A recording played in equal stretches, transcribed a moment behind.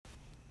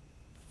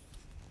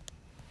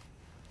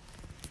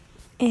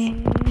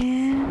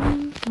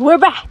And we're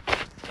back.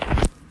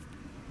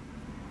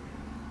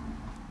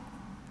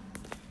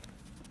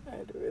 I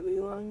had a really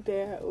long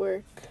day at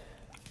work.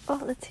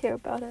 Oh, let's hear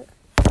about it.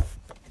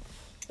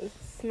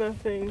 It's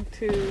nothing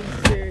too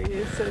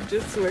serious. I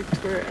just worked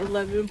for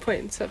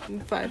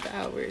 11.75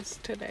 hours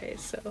today,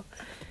 so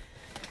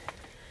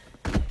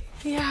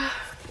yeah.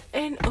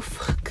 And oh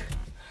fuck,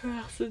 I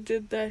also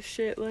did that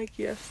shit like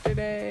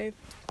yesterday.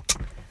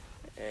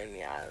 And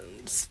yeah,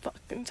 I'm just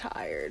fucking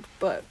tired.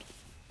 But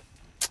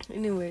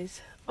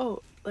anyways,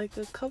 like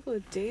a couple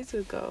of days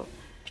ago,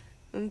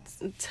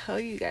 let's tell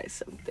you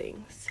guys some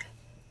things.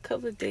 A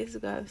couple of days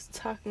ago, I was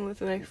talking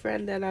with my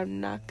friend that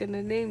I'm not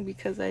gonna name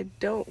because I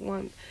don't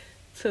want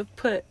to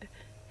put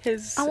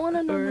his or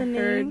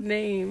her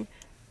name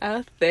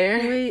out there.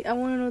 Wait, I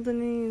want to know the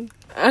name.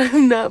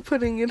 I'm not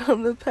putting it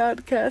on the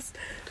podcast.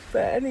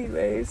 But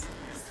anyways,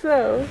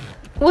 so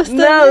What's the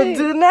name? No,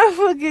 do not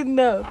fucking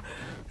know.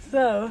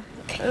 So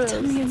Can you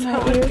tell me in my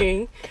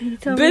talking. ear? Can you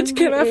tell Bitch, me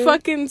can in I my ear?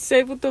 fucking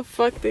say what the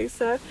fuck they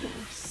said?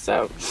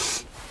 So,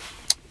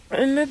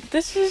 and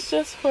this is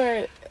just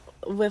for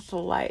with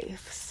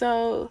life.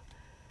 So,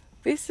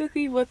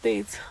 basically what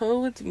they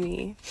told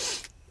me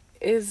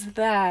is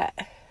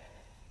that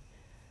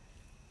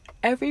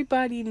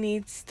everybody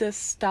needs to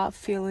stop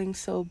feeling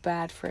so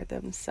bad for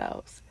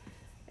themselves.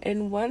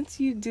 And once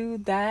you do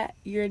that,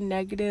 your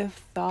negative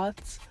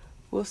thoughts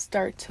will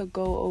start to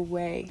go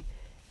away.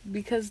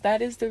 Because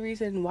that is the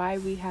reason why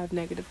we have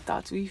negative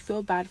thoughts. We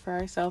feel bad for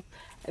ourselves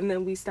and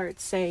then we start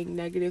saying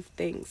negative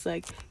things.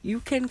 Like, you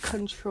can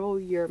control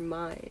your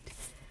mind.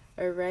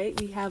 Alright?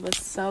 We have a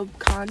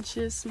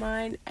subconscious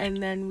mind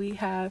and then we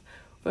have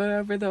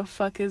whatever the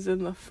fuck is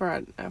in the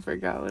front. I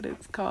forgot what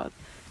it's called.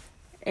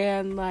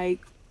 And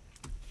like,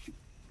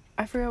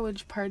 I forgot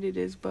which part it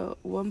is, but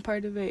one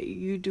part of it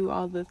you do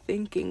all the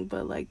thinking,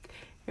 but like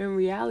in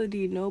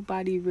reality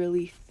nobody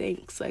really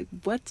thinks. Like,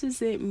 what does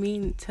it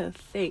mean to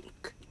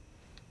think?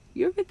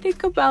 You ever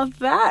think about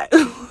that?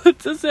 What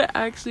does it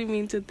actually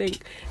mean to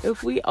think?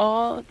 If we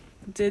all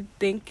did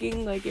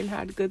thinking, like, and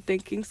had good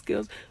thinking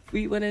skills,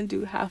 we wouldn't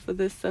do half of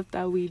the stuff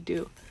that we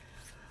do.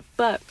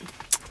 But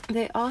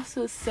they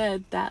also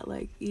said that,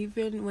 like,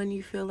 even when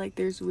you feel like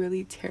there's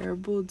really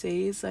terrible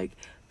days, like,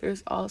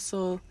 there's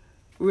also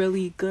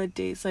really good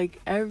days. Like,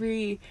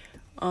 every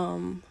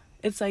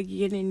it's like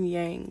yin and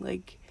yang.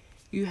 Like,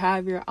 you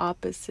have your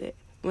opposite.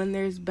 When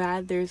there's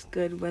bad, there's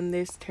good. When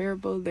there's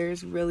terrible,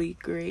 there's really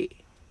great.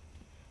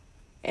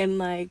 And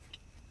like,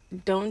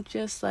 don't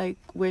just like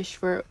wish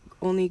for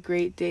only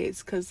great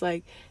days, because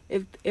like,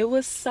 if it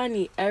was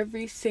sunny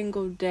every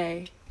single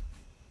day,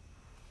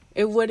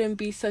 it wouldn't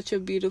be such a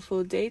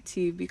beautiful day to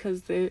you,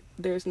 because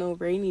there's no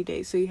rainy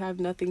day, so you have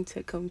nothing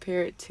to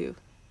compare it to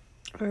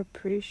Or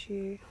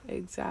appreciate.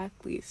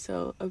 Exactly.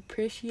 So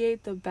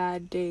appreciate the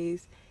bad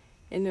days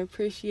and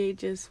appreciate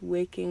just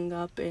waking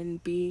up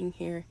and being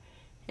here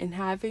and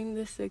having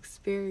this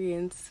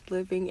experience,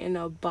 living in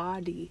a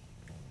body,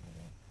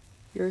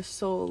 your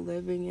soul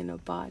living in a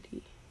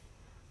body.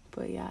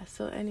 But yeah,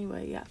 so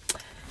anyway, yeah.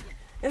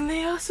 And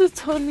they also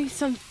told me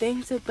some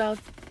things about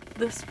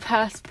this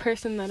past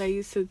person that I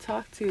used to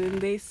talk to,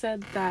 and they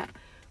said that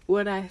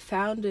what I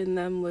found in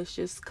them was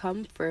just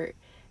comfort.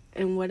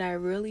 And what I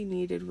really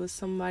needed was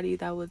somebody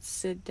that would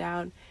sit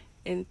down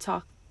and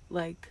talk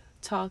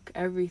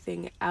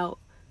everything out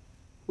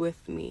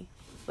with me.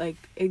 Like,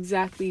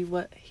 exactly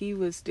what he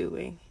was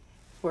doing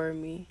for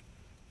me.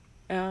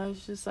 And I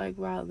was just like,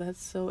 wow, that's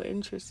so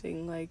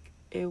interesting. Like,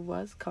 it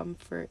was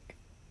comfort.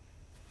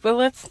 But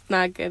let's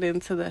not get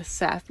into the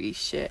sappy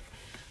shit.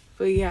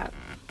 But yeah.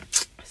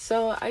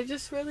 So I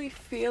just really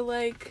feel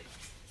like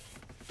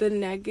the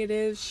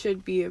negatives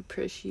should be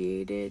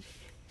appreciated.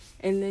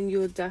 And then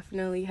you'll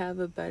definitely have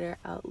a better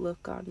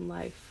outlook on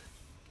life.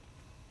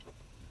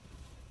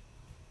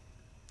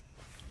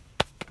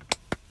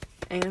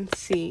 And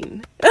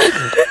scene.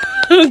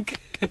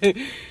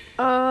 Okay.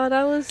 Oh,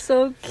 that was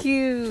so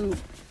cute.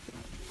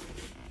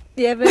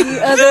 Do you have any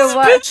other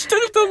Bitch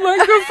took the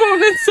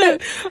microphone and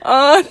said,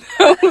 "Oh,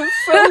 that was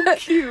so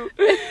cute."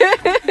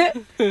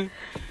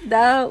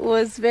 That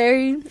was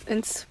very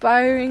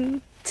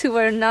inspiring to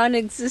our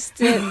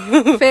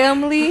non-existent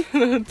family.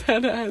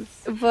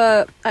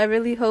 But I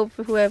really hope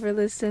whoever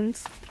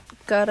listens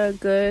got a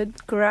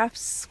good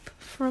grasp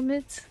from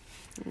it.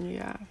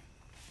 Yeah.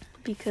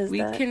 Because we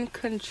can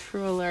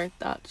control our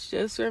thoughts.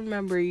 Just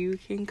remember, you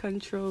can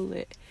control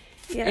it.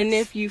 Yes. And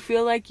if you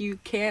feel like you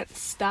can't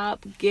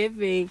stop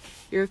giving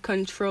your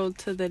control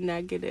to the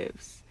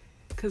negatives,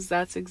 because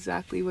that's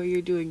exactly what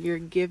you're doing. You're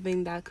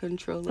giving that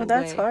control away.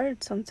 That's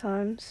hard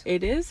sometimes.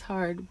 It is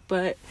hard,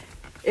 but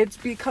it's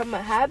become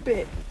a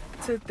habit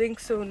to think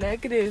so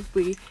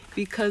negatively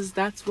because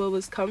that's what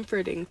was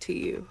comforting to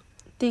you.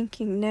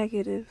 Thinking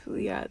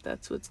negatively. Yeah,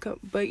 that's what's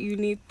but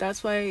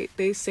that's why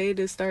they say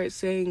to start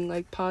saying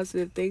like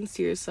positive things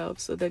to yourself,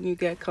 so then you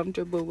get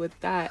comfortable with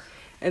that,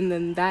 and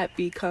then that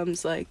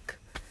becomes like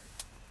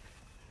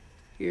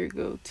your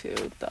go-to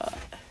thought.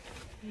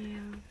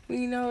 Yeah.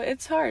 You know,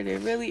 it's hard.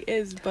 It really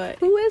is. But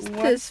who is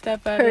one this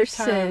step at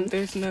person? a time.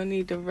 There's no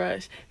need to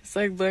rush. It's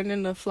like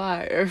learning to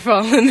fly or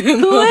falling in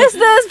Who love. is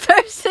this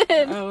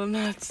person? I will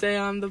not say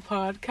on the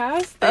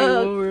podcast. They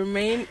will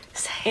remain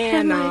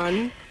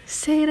anon.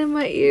 Say it in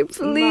my ear,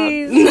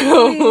 please.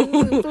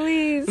 No.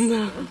 Please.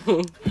 No.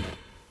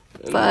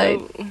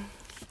 Fine. No.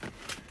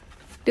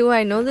 Do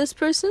I know this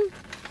person?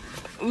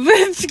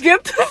 Bitch,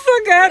 get the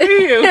fuck out of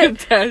here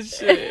with that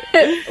shit.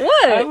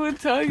 What? I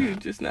would tell you,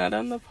 just not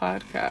on the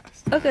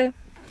podcast. Okay.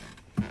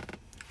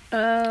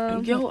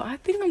 Yo, I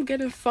think I'm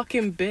getting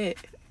fucking bit.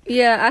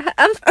 Yeah,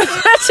 I'm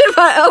scratching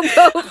my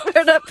elbow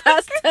for the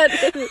past 10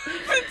 minutes.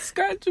 I've been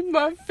scratching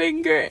my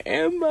finger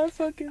and my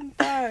fucking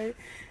thigh.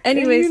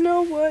 Anyways. And you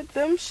know what?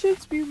 Them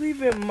shits be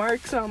leaving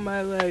marks on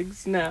my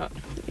legs now.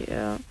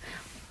 Yeah.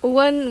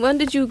 When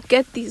did you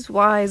get these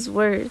wise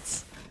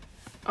words?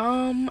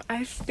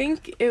 I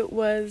think it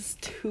was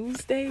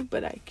Tuesday,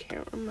 but I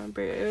can't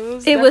remember.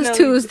 It was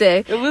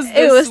Tuesday.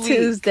 It was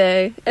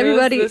Tuesday.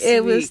 Everybody,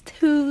 it was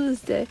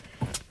Tuesday.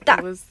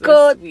 Taco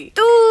Tuesday.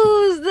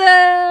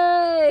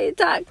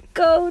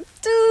 Taco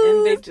Tuesday.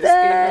 And they just gave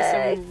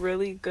us some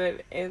really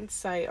good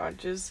insight on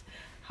just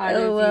how to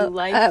view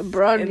life.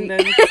 And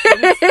then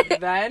since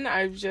then,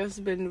 I've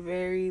just been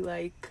very,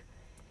 like,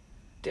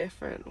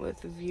 different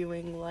with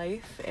viewing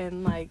life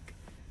and, like,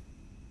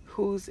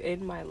 who's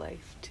in my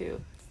life, too.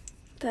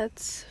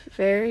 That's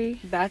very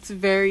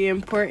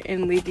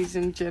important, ladies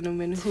and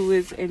gentlemen. Who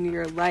is in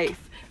your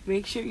life?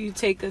 Make sure you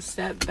take a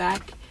step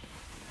back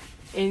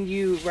and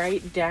you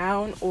write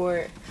down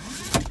or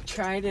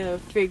try to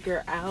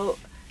figure out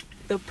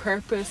the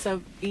purpose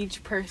of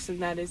each person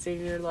that is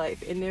in your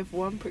life. And if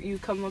you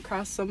come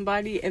across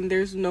somebody and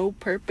there's no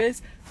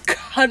purpose,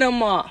 cut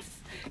them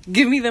off.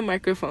 Give me the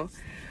microphone.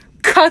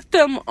 Cut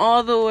them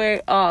all the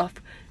way off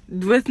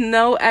with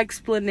no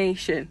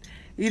explanation.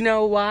 You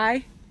know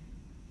why?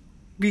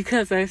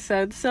 Because I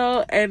said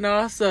so, and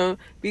also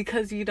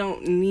because you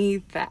don't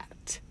need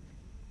that.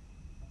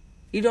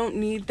 You don't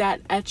need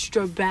that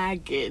extra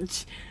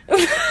baggage.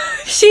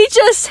 She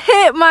just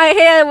hit my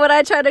hand when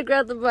I tried to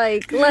grab the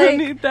mic. You Like, don't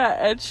need that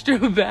extra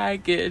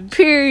baggage.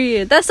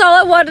 period. That's all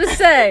I wanted to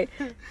say.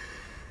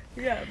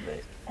 Yeah,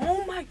 but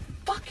oh my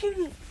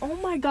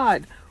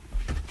god.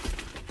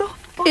 The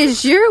fuck?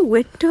 Is your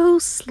window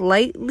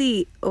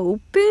slightly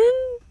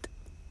opened?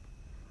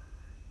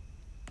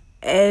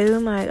 Oh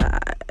my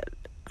god.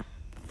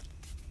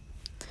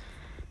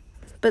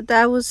 But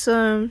that was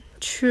some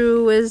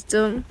true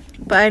wisdom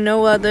by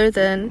no other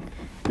than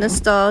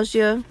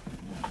nostalgia.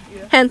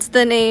 Yeah. Hence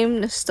the name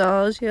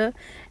nostalgia.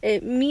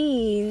 It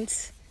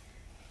means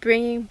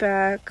bringing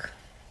back.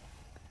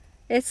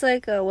 It's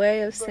like a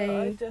way of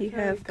saying you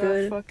have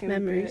good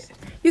memories. Bit.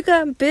 You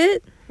got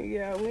bit?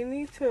 Yeah, we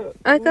need to.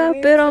 I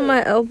got bit on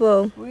my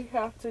elbow. We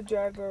have to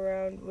drive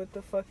around with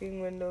the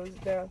fucking windows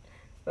down.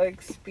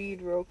 Like,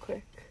 speed real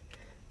quick.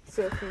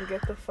 So it can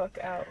get the fuck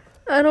out.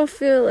 I don't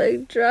feel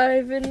like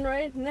driving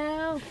right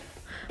now.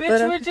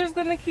 Bitch, we're just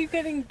gonna keep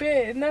getting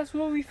bit, and that's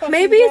what we fucking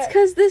Maybe it's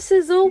because this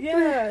is open.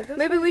 Yeah,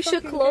 maybe we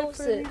should close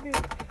it.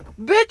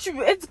 Bitch,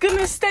 it's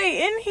gonna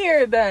stay in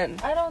here then.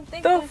 I don't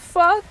think the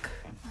fuck?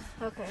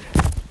 Okay.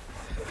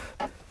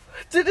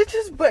 Did it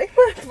just bite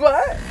my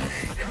butt?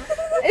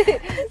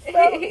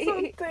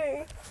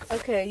 Something.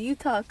 Okay, you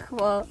talk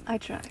while I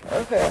try.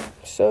 Okay,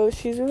 so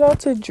she's about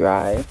to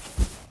drive.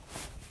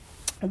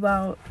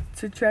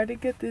 To try to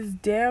get this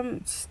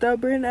damn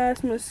stubborn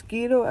ass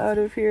mosquito out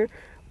of here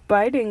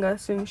biting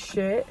us and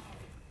shit.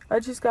 I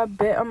just got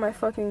bit on my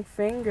fucking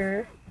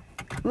finger.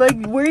 Like,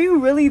 were you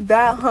really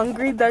that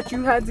hungry that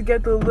you had to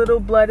get the little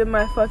blood in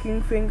my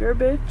fucking finger,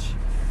 bitch?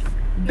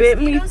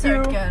 Bit me through.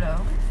 Are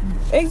ghetto.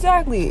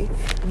 Exactly.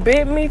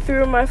 Bit me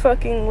through my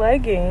fucking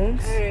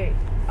leggings. Alright.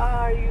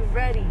 Are you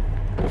ready?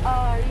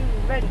 Are you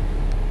ready?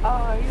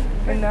 Are you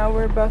ready? And now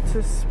we're about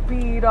to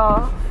speed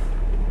off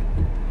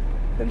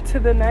into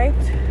the night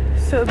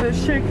so this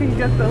shit can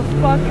get the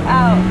fuck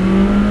out.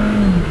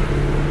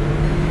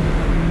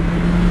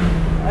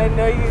 I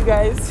know you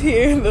guys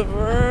hear the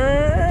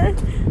brrrr.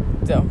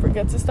 Don't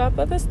forget to stop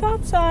at the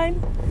stop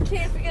sign.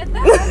 Can't forget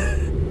that.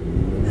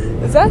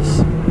 Is that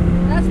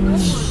That's no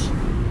one.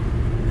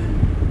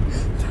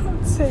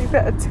 Don't say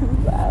that too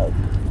loud.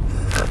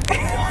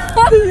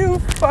 You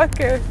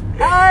fucker.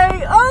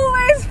 I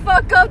always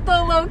fuck up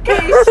the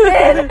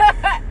location.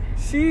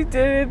 She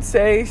didn't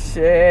say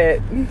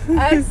shit.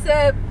 I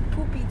said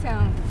Poopy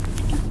Town.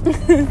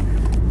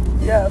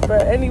 Yeah,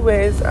 but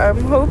anyways,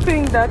 I'm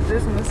hoping that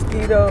this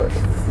mosquito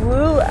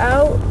flew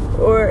out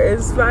or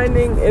is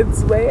finding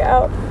its way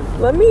out.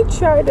 Let me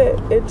try to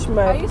itch my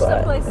butt. I used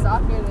to play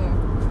soccer there.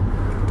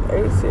 Are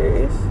you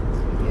serious?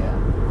 Yeah.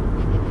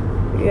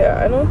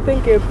 Yeah, I don't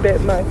think it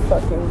bit my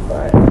fucking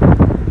butt.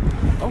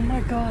 Oh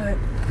my god.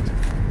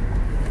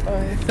 Oh,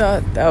 I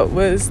thought that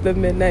was the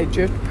Midnight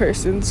Drift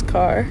person's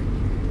car.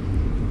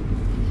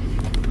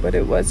 But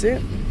it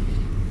wasn't.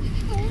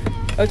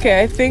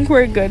 Okay, I think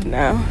we're good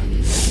now.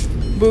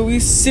 But we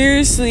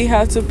seriously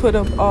have to put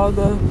up all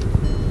the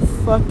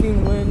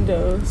fucking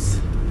windows.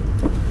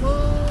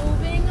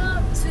 Moving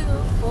up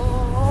to 4.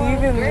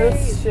 even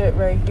this shit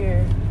right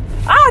here.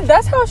 Ah,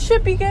 that's how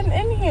shit be getting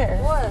in here.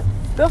 What?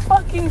 The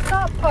fucking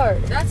top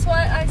part. That's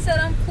why I said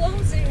I'm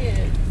closing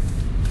it.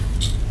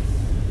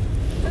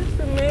 That's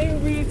the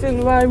main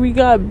reason why we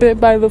got bit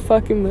by the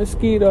fucking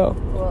mosquito.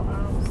 Well,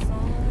 I'm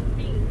sorry.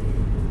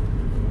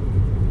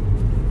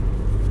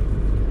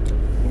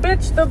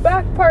 Bitch, the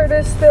back part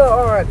is still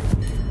on.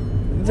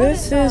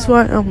 This is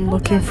why I'm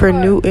looking for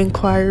new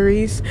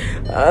inquiries.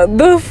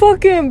 The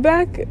fucking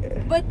back.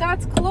 But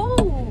that's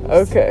closed.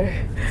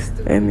 Okay.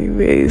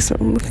 Anyways,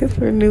 I'm looking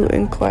for new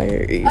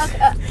inquiries.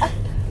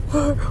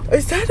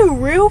 Is that a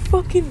real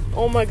fucking...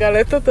 Oh my god,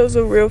 I thought that was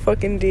a real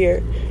fucking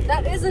deer.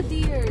 That is a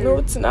deer. No,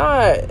 it's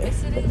not.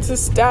 Yes, it is. It's a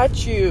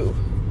statue.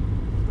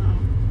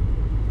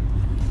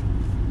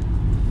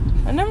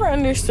 I never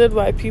understood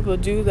why people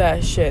do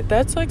that shit.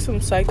 That's like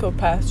some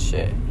psychopath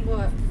shit.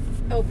 What?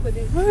 Oh, put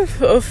it...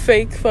 A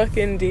fake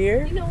fucking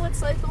deer? You know what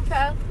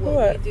psychopath?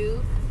 What? We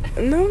do?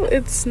 No,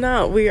 it's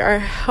not. We are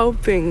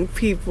helping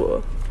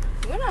people.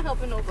 We're not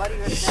helping nobody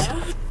right now.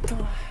 Shut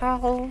the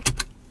hell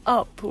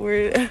up.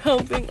 We're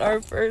helping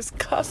our first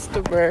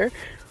customer.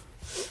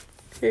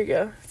 Here you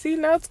go. See,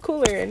 now it's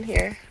cooler in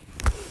here.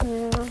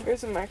 Yeah.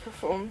 Here's a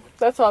microphone.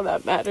 That's all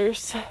that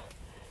matters.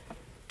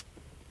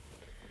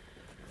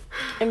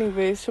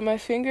 Anyways, so my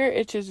finger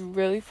itches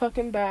really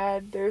fucking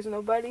bad. There's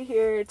nobody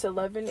here. It's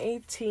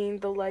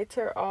 11:18. The lights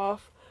are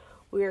off.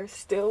 We are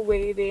still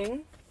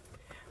waiting.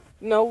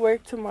 No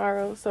work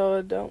tomorrow,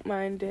 so don't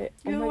mind it.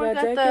 You oh my work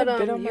god, at did I get that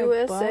bit on my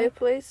USA butt?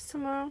 place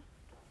tomorrow?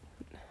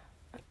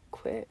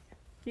 Quit.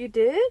 You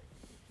did?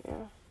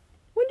 Yeah.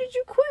 When did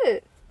you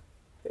quit?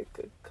 Like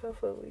a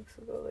couple of weeks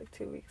ago, like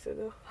 2 weeks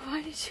ago.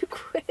 Why did you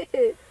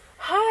quit?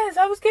 Hi,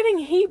 I was getting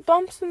heat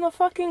bumps in the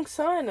fucking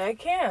sun. I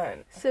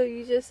can't. So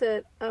you just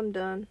said, I'm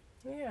done.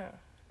 Yeah.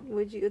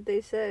 What'd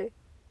they say?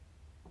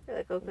 You're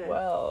like, okay.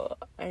 Well,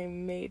 I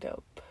made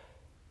up.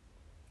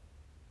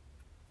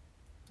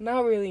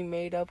 Not really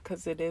made up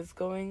because it is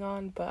going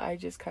on, but I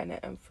just kind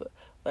of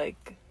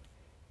like...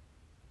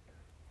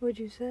 What'd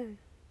you say?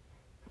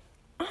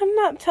 I'm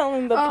not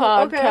telling the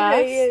podcast.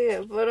 Okay,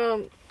 yeah.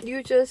 But,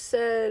 you just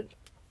said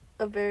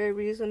a very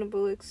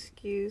reasonable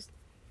excuse.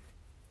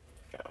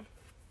 Yeah.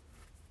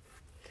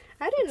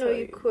 I didn't know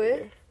you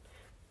quit.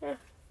 Yeah.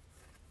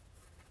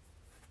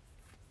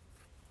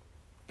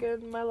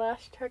 Good, my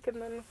last check and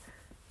then...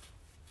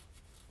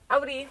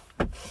 Outie.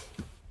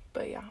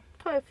 But yeah.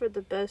 Probably for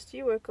the best.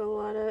 You work a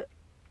lot at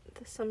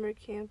the summer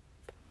camp,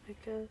 I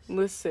guess.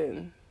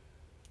 Listen.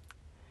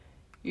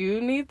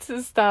 You need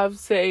to stop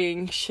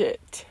saying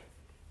shit.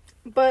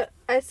 But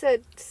I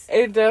said...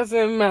 It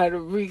doesn't matter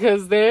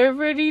because they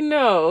already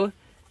know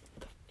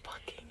the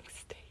fucking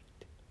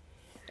state.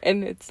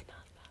 And it's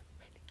not that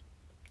ready.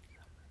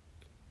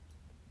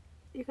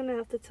 You're gonna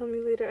have to tell me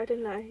later. I did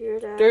not hear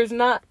that. There's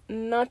not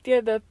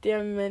Natia,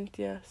 Datia,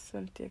 Mentia,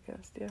 Santia,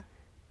 Castia.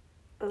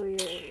 Oh,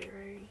 yeah, you're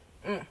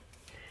right.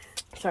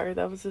 Sorry,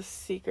 that was a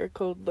secret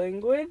code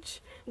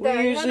language. We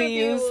That usually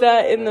use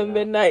that in the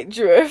Midnight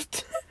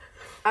Drift.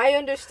 I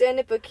understand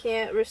it, but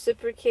can't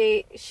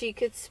reciprocate. She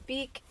could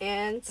speak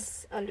and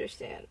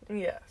understand.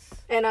 Yes.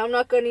 And I'm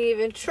not going to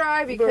even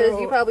try because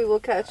you probably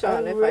will catch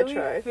on if I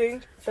try. I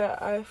think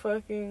that I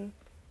fucking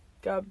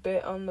got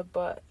bit on the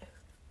butt.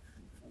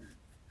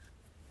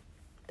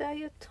 That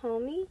your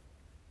tummy?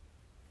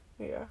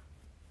 Yeah.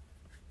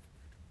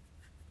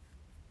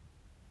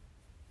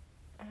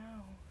 Ow.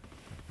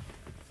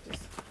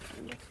 Just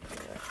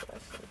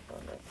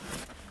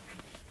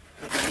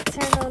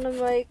Turn on the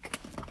mic.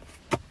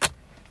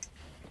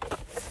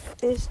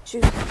 It's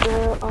Juice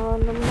Girl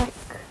on the mic.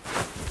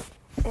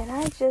 And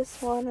I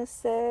just want to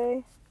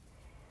say,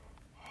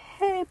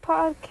 hey,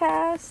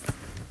 podcast.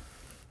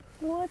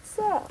 What's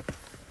up?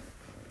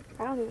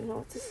 I don't even know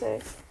what to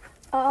say.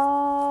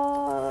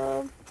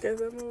 Give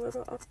them a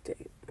little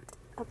update.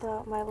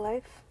 About my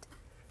life.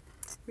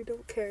 We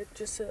don't care,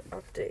 just an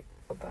update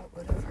about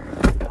whatever.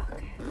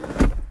 Okay.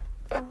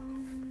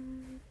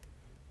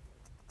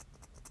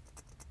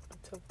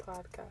 It's a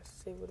podcast.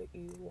 Say what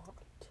you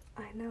want.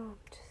 I know, I'm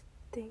just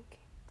thinking.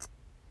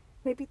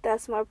 Maybe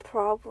that's my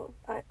problem.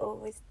 I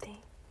always think.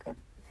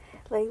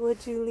 Like what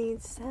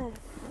Julene said.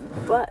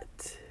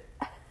 But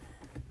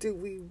do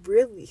we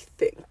really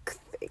think?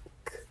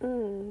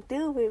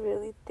 Do we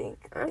really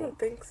think? I don't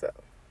think so.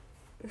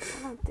 I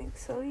don't think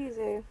so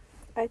either.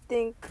 I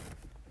think...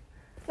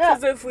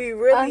 Because if we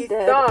really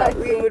thought,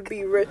 we think would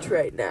be rich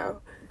right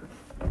now.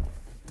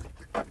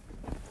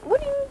 What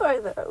do you mean by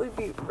that? We'd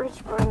be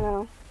rich by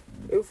now.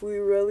 If we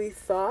really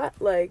thought,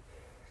 like,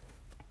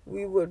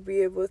 we would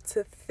be able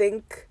to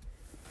think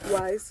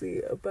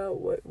wisely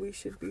about what we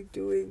should be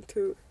doing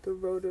to the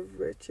road of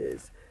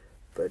riches.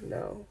 But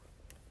no,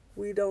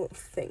 we don't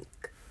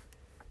think.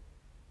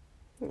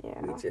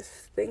 Yeah. We just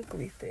think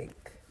we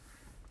think.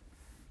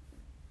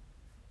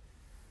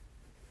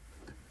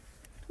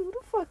 Who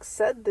the fuck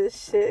said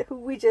this shit? Who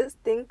we just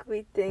think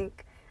we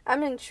think?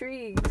 I'm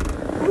intrigued.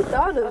 Who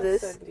thought of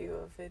this? I'll send you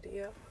a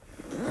video.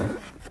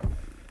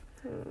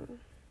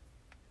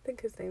 I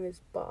think his name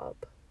is Bob.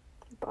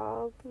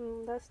 Bob.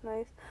 That's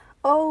nice.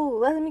 Oh,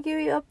 let me give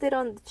you an update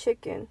on the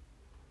chicken.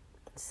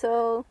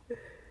 So,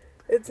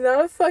 it's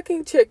not a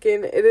fucking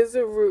chicken. It is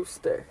a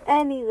rooster.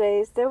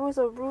 anyways, there was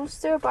a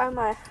rooster by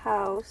my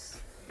house.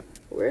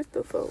 Where's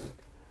the phone?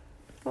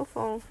 No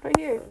phone. Right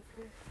here.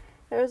 Okay.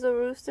 There was a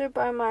rooster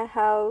by my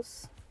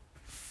house.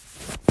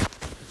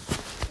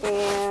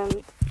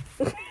 And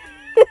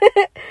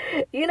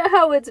you know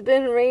how it's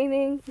been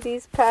raining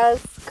these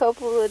past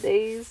couple of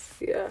days?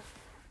 Yeah.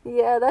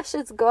 Yeah, that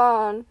shit's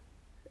gone.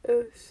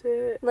 Oh,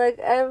 shit. Like,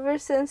 ever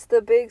since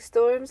the big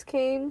storms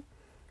came,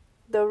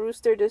 the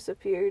rooster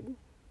disappeared.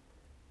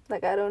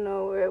 Like, I don't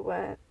know where it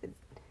went.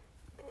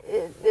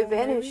 It Maybe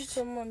vanished.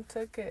 someone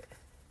took it.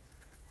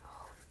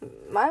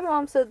 My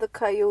mom said the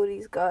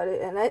coyotes got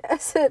it. And I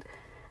said,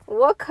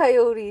 what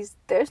coyotes?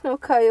 There's no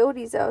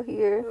coyotes out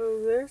here.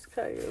 Oh, there's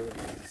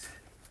coyotes.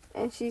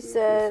 And she You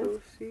said, can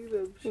so see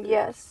them shit.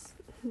 yes,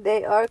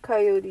 they are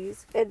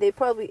coyotes. And they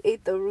probably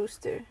ate the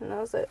rooster. And I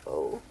was like,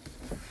 oh.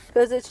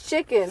 Because it's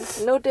chicken.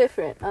 No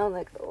different. I'm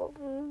like,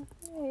 oh,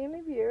 yeah,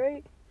 maybe you're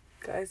right.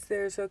 Guys,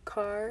 there's a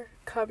car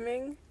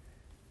coming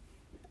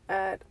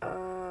at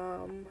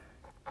 9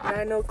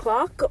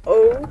 o'clock.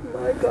 Oh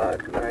my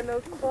god, 9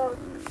 o'clock.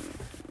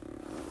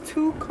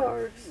 2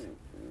 cars.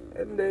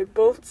 And they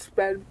both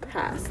sped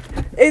past.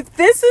 If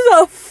this is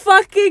a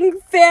fucking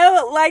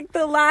fail like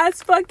the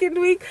last fucking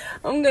week,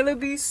 I'm gonna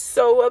be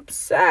so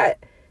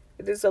upset.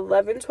 It is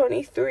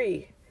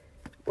 11:23.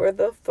 Where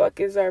the fuck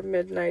is our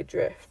midnight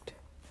drift?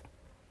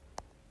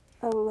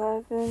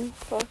 11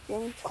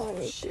 fucking 20.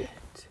 Oh, shit.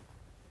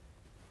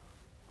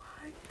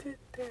 Why did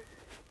there,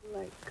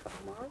 like,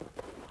 come on?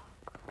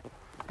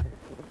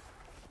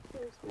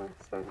 Where's my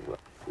sunglasses?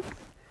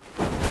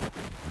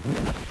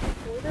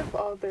 What if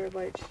all their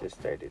lights just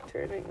started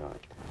turning on?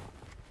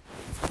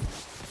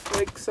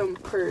 Like some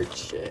purge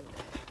shit.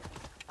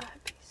 I'd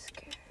be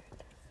scared.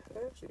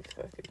 I'd be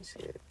fucking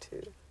scared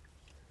too.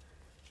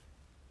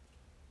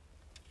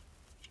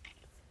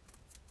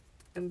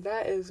 And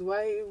that is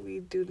why we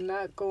do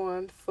not go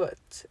on foot.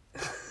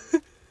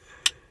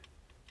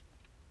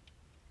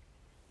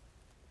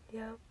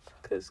 Yep.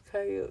 Because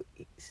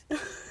coyotes.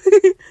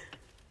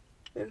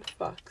 And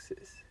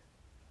foxes.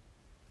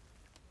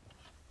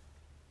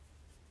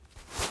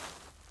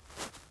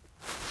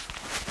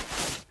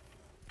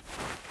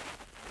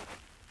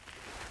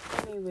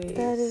 Anyways.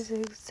 That is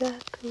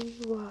exactly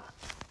why.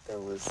 That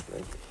was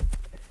like...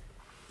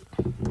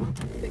 I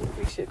think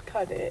we should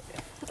cut it.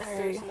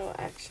 There's Alright. no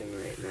action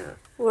right now.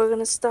 We're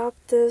gonna stop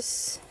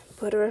this,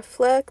 but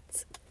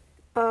reflect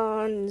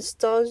on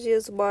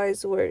Nostalgia's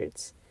wise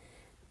words.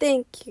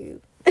 Thank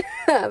you.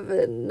 Have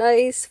a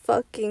nice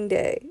fucking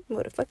day,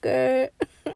 motherfucker.